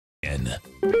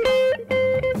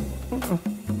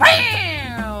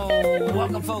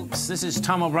Welcome, folks. This is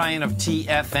Tom O'Brien of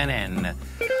TFNN.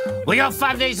 We go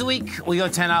 5 days a week. We go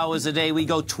 10 hours a day. We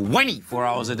go 24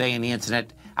 hours a day on the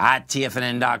internet at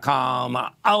TFNN.com.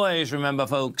 Always remember,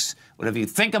 folks, whatever you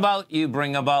think about, you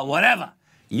bring about. Whatever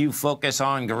you focus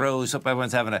on grows. Hope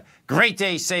everyone's having a great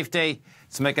day, safe day.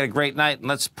 Let's make it a great night. And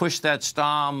let's push that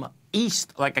storm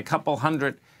east like a couple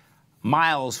hundred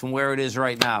miles from where it is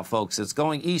right now, folks. It's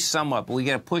going east somewhat, but we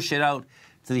got to push it out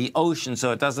to the ocean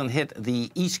so it doesn't hit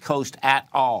the East Coast at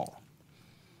all.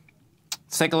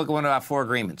 Let's take a look at one of our 4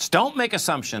 agreements. Don't make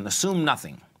assumption, assume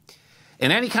nothing.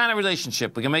 In any kind of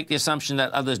relationship, we can make the assumption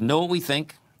that others know what we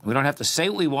think. We don't have to say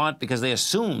what we want because they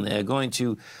assume they're going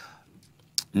to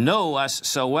know us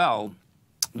so well.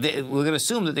 We're going to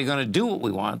assume that they're going to do what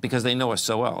we want because they know us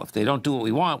so well. If they don't do what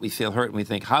we want, we feel hurt and we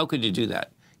think, how could you do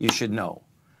that? You should know.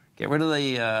 Get rid of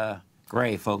the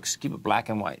gray, folks. Keep it black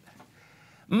and white.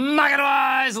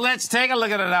 Market-wise, let's take a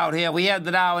look at it out here. We had the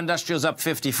Dow Industrials up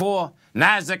 54,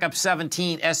 NASDAQ up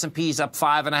 17, S&P's up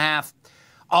 5.5,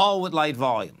 all with light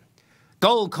volume.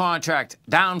 Gold contract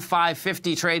down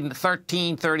 550, trading at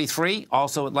 13.33,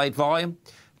 also with light volume,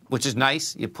 which is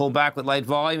nice. You pull back with light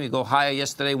volume, you go higher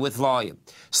yesterday with volume.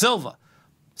 Silver,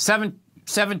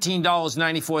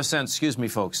 $17.94, excuse me,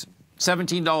 folks,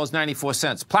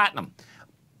 $17.94. Platinum,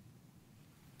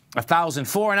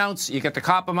 1,004 an ounce. You get the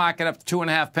copper market up to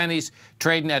 2.5 pennies,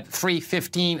 trading at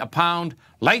 $3.15 a pound.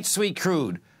 Light sweet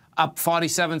crude up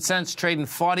 47 cents, trading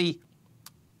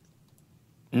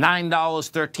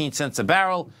 $49.13 a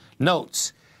barrel.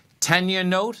 Notes, 10-year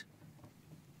note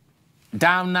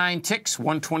down 9 ticks,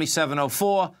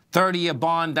 127.04. 30-year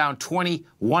bond down 20,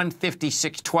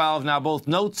 156.12. Now both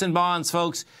notes and bonds,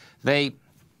 folks, they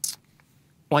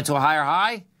went to a higher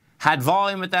high. Had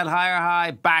volume at that higher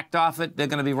high, backed off it. They're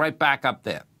going to be right back up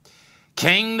there.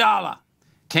 King dollar.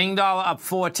 King dollar up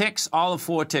 4 ticks, all of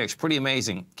 4 ticks. Pretty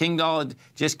amazing. King dollar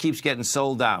just keeps getting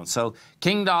sold down. So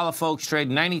King dollar, folks, trade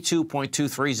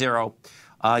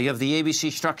 92.230. You have the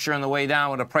ABC structure on the way down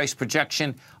with a price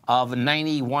projection of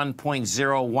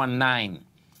 91.019.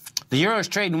 The euro is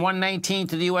trading 119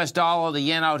 to the U.S. dollar. The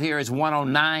yen out here is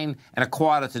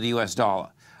 109.25 to the U.S. dollar.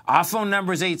 Our phone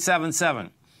number is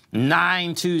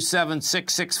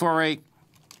 877-927-6648.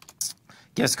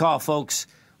 Guess call, folks.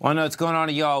 Want to know what's going on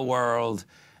in your world.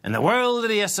 In the world of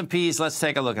the S&Ps, let's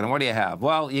take a look at them. What do you have?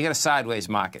 Well, you got a sideways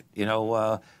market. You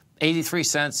know, 83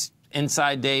 cents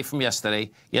inside day from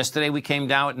yesterday. Yesterday we came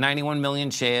down at 91 million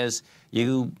shares.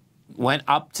 You went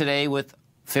up today with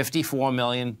 54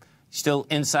 million. Still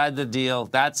inside the deal.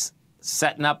 That's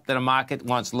setting up that a market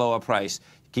wants lower price.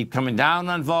 Keep coming down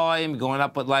on volume, going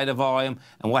up with lighter volume.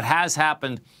 And what has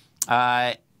happened,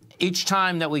 each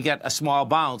time that we get a small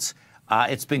bounce,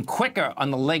 it's been quicker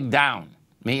on the leg down.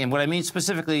 And what I mean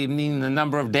specifically, I mean the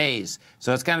number of days.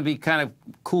 So it's going to be kind of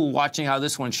cool watching how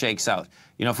this one shakes out.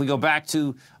 You know, if we go back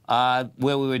to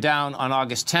where we were down on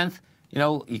August 10th, you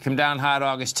know, you come down hard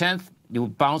August 10th, you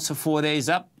bounce for 4 days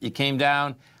up, you came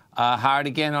down hard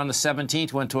again on the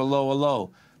 17th, went to a lower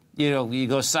low. You know, you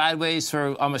go sideways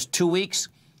for almost 2 weeks.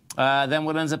 Then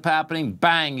what ends up happening,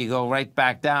 bang, you go right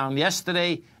back down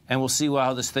yesterday, and we'll see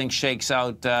how this thing shakes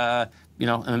out, you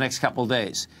know, in the next couple of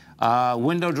days.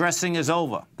 Window dressing is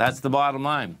over. That's the bottom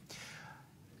line.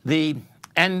 The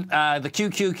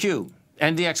QQQ,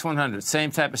 NDX 100,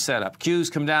 same type of setup.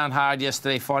 Qs come down hard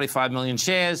yesterday, 45 million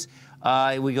shares.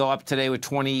 We go up today with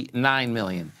 29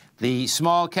 million. The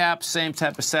small caps, same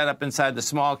type of setup inside the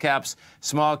small caps.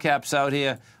 Small caps out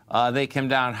here, they came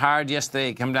down hard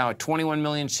yesterday. Come down with 21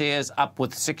 million shares, up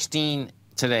with 16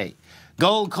 today.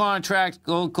 Gold contract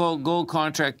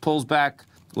pulls back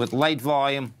with light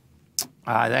volume.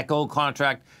 That gold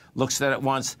contract looks at it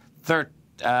once,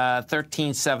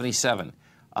 1377.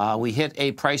 We hit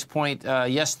a price point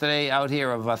yesterday out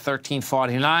here of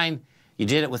 1349. You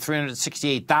did it with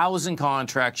 368,000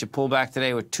 contracts. You pull back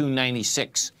today with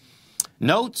 296.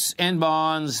 Notes and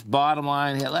bonds, bottom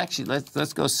line. Hell, actually,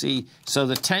 let's go see. So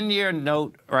the 10-year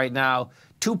note right now,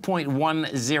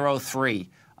 2.103.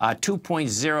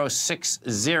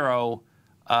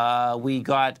 2.060 we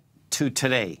got to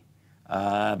today.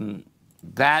 So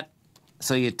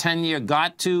your 10-year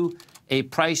got to a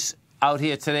price out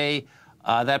here today.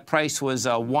 That price was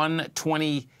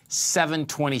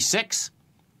 127.26.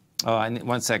 Oh,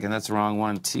 one second, that's the wrong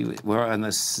one. We're on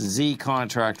the Z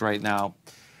contract right now.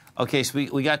 Okay, so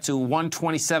we got to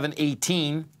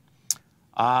 127.18.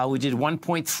 We did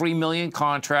 1.3 million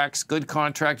contracts, good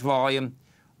contract volume.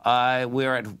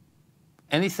 We're at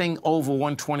anything over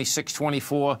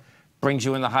 126.24 brings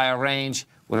you in the higher range.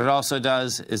 What it also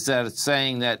does is that it's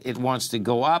saying that it wants to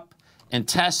go up. and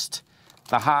test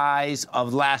the highs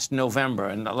of last November.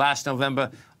 And last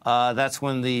November, that's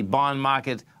when the bond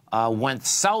market went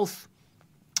south,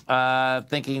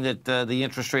 thinking that the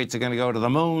interest rates are going to go to the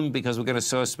moon because we're going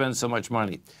to spend so much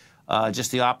money.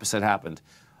 Just the opposite happened.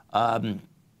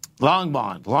 Long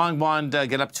bond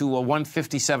get up to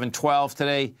 157.12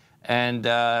 today, and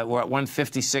we're at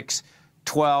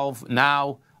 156.12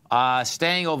 now.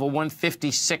 Staying over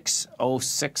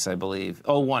 156.06, I believe.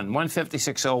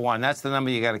 156.01. That's the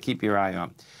number you got to keep your eye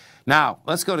on. Now,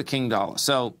 let's go to King Dollar.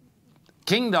 So,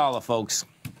 King Dollar, folks,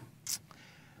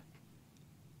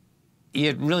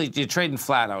 you're trading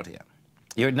flat out here.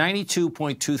 You're at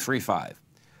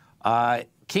 92.235.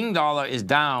 King Dollar is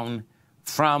down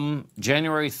from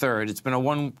January 3rd. It's been a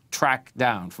one-track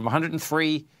down from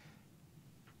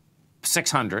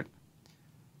 103,600.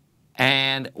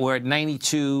 And we're at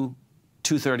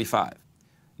 92,235.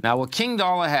 Now, what King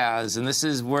Dollar has, and this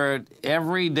is where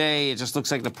every day it just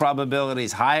looks like the probability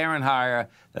is higher and higher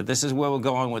that this is where we're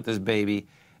going with this baby,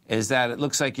 is that it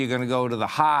looks like you're going to go to the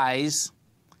highs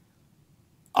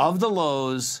of the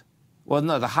lows, well,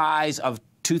 no, the highs of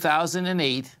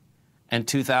 2008 and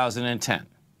 2010.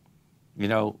 You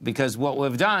know, because what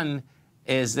we've done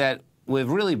is that we've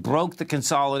really broke the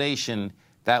consolidation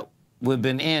that we've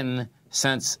been in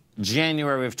since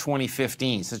January of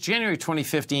 2015. So January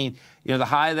 2015, you know, the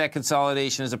high of that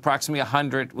consolidation is approximately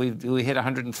 100. We hit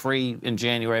 103 in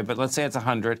January, but let's say it's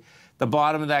 100. The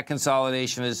bottom of that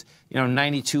consolidation is, you know,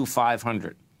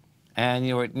 92,500. And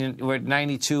you know, we're at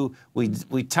 92.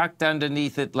 We tucked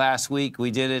underneath it last week.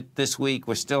 We did it this week.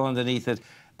 We're still underneath it.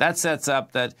 That sets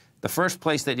up that the first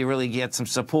place that you really get some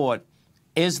support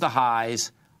is the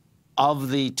highs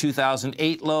of the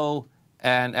 2008 low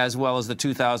and as well as the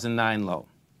 2009 low.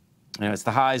 You know, it's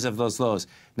the highs of those lows.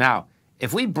 Now,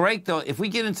 if we break those, if we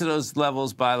get into those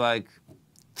levels by like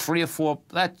 3 or 4,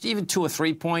 even 2 or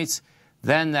 3 points,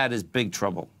 then that is big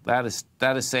trouble. That is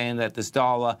saying that this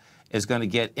dollar is going to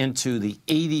get into the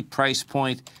 80 price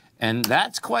point, and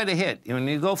that's quite a hit. When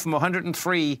you go from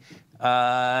 103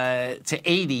 to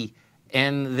 80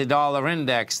 in the dollar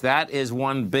index, that is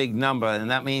one big number, and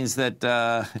that means that,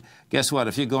 guess what?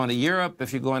 If you're going to Europe,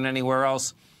 if you're going anywhere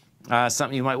else,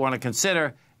 something you might want to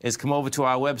consider is come over to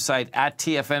our website at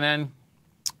TFNN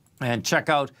and check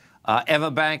out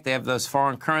Everbank. They have those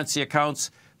foreign currency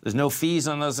accounts. There's no fees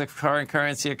on those foreign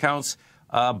currency accounts.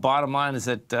 Bottom line is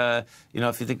that, you know,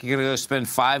 if you think you're going to go spend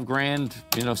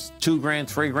 $5,000, you know, $2,000,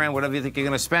 $3,000, whatever you think you're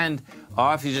going to spend,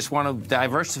 or if you just want to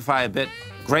diversify a bit,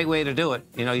 great way to do it.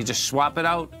 You know, you just swap it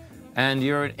out and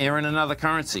you're in another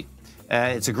currency.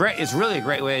 It's really a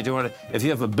great way of doing it if you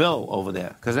have a bill over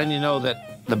there, because then you know that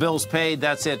the bill's paid,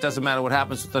 that's it. Doesn't matter what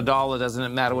happens with the dollar,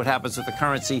 doesn't matter what happens with the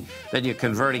currency that you're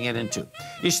converting it into.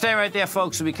 You stay right there,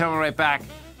 folks. We'll be coming right back.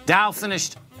 Dow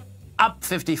finished up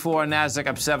 54, NASDAQ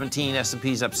up 17,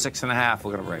 S&P's up 6.5.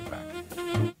 We're going to be right back.